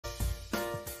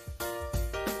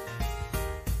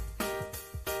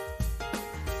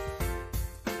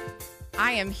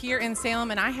I am here in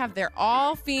Salem, and I have their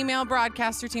all-female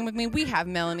broadcaster team with me. We have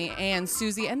Melanie and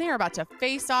Susie, and they are about to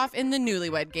face off in the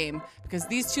Newlywed game because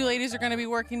these two ladies are going to be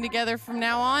working together from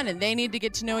now on, and they need to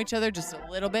get to know each other just a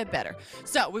little bit better.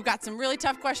 So we've got some really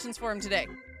tough questions for them today.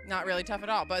 Not really tough at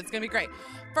all, but it's going to be great.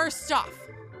 First off,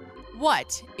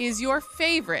 what is your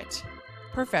favorite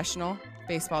professional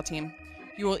baseball team?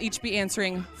 You will each be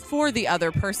answering for the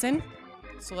other person.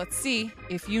 So let's see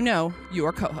if you know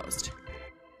your co-host.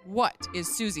 What is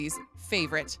Susie's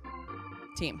favorite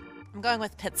team? I'm going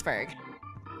with Pittsburgh.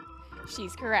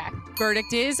 She's correct.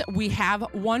 Verdict is we have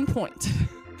 1 point.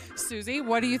 Susie,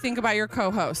 what do you think about your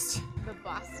co-host? The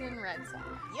Boston Red Sox.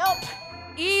 Yup.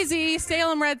 Easy.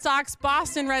 Salem Red Sox,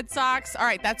 Boston Red Sox. All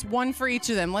right, that's one for each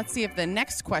of them. Let's see if the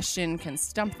next question can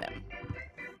stump them.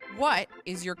 What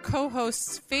is your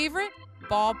co-host's favorite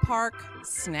ballpark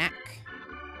snack?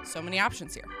 So many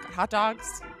options here. Got hot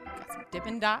dogs, got some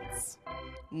Dippin' Dots,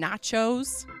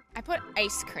 nachos. I put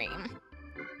ice cream.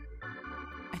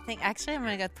 I think actually I'm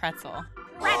going to go with pretzel.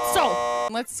 Pretzel!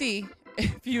 Let's see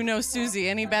if you know Susie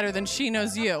any better than she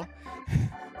knows you.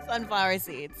 Sunflower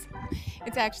seeds.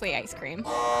 It's actually ice cream.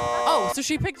 Oh, so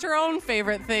she picked her own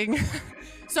favorite thing.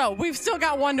 So we've still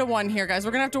got 1-1 here, guys.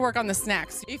 We're going to have to work on the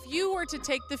snacks. If you were to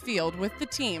take the field with the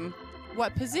team,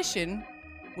 what position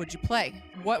would you play?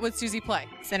 What would Susie play?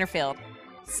 Center field.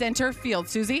 Center field.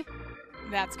 Susie?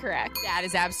 That's correct. That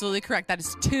is absolutely correct. That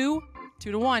is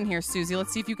 2-1 here, Susie.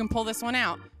 Let's see if you can pull this one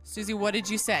out. Susie, what did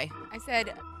you say? I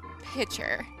said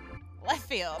pitcher. Left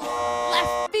field.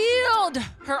 Left field!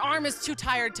 Her arm is too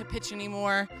tired to pitch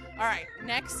anymore. All right,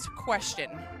 next question.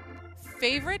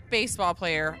 Favorite baseball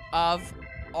player of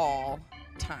all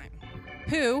time?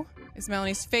 Who is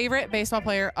Melanie's favorite baseball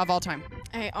player of all time?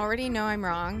 I already know I'm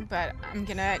wrong, but I'm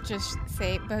going to just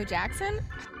say Bo Jackson.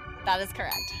 That is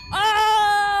correct.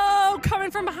 Oh, coming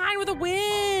from behind with a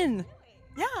win.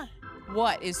 Yeah.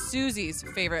 What is Susie's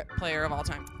favorite player of all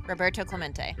time? Roberto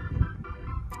Clemente.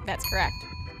 That's correct.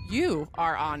 You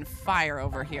are on fire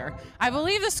over here. I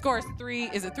believe the score is 3.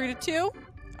 Is it 3-2?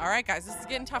 All right, guys, this is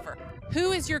getting tougher.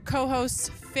 Who is your co-host's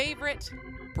favorite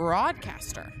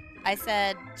broadcaster? I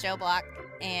said Joe Block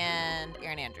and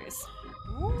Aaron Andrews.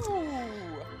 Ooh.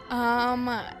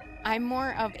 I'm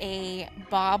more of a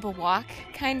Bob Walk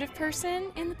kind of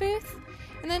person in the booth.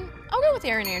 And then I'll go with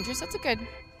Aaron Andrews. That's a good,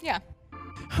 yeah.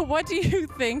 What do you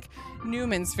think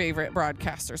Newman's favorite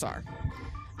broadcasters are?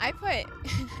 I put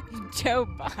Joe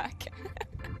Buck.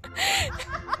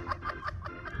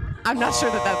 I'm not sure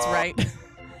that that's right.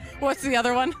 What's the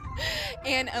other one?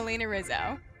 And Elena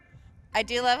Rizzo. I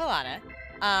do love Alana,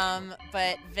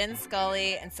 but Vin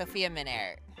Scully and Sophia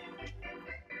Minnaert.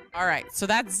 All right, so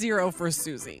that's 0 for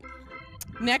Susie.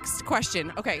 Next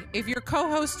question. Okay, if your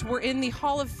co-host were in the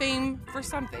Hall of Fame for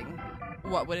something,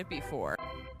 what would it be for?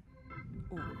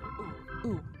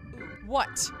 Ooh.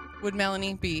 What would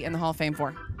Melanie be in the Hall of Fame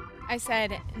for? I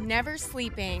said never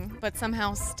sleeping, but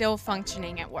somehow still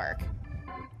functioning at work.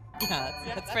 Yeah,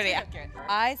 that's pretty accurate.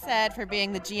 I said for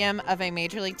being the GM of a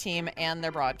major league team and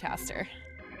their broadcaster.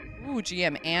 Ooh,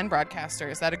 GM and broadcaster.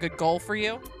 Is that a good goal for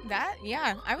you?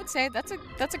 Yeah, I would say that's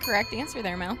a correct answer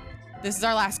there, Mel. This is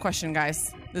our last question,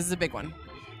 guys. This is a big one.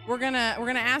 We're gonna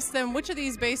ask them which of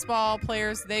these baseball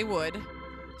players they would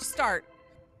start,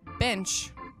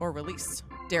 bench, or release.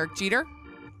 Derek Jeter,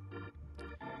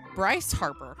 Bryce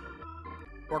Harper,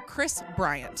 or Chris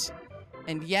Bryant.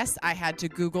 And yes, I had to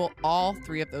Google all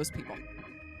 3 of those people.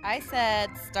 I said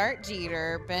start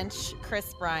Jeter, bench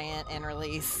Chris Bryant, and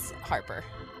release Harper.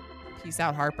 Peace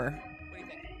out, Harper. What do you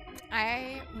think?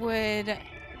 I would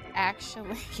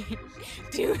actually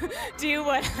do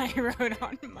what I wrote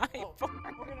on my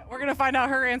board. We're gonna find out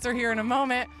her answer here in a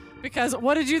moment, because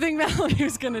what did you think Melanie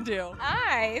was gonna do?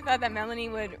 I thought that Melanie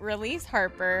would release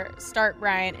Harper, start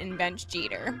Bryant, and bench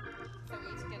Jeter. So we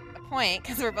each get a point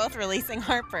because we're both releasing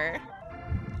Harper.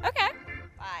 Okay.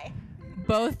 Bye.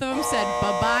 Both of them said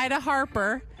bye-bye to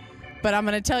Harper. But I'm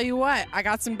going to tell you what, I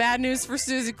got some bad news for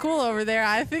Susie Cool over there.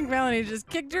 I think Melanie just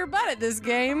kicked her butt at this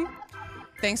game.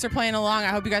 Thanks for playing along. I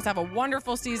hope you guys have a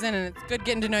wonderful season, and it's good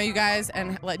getting to know you guys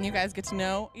and letting you guys get to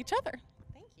know each other.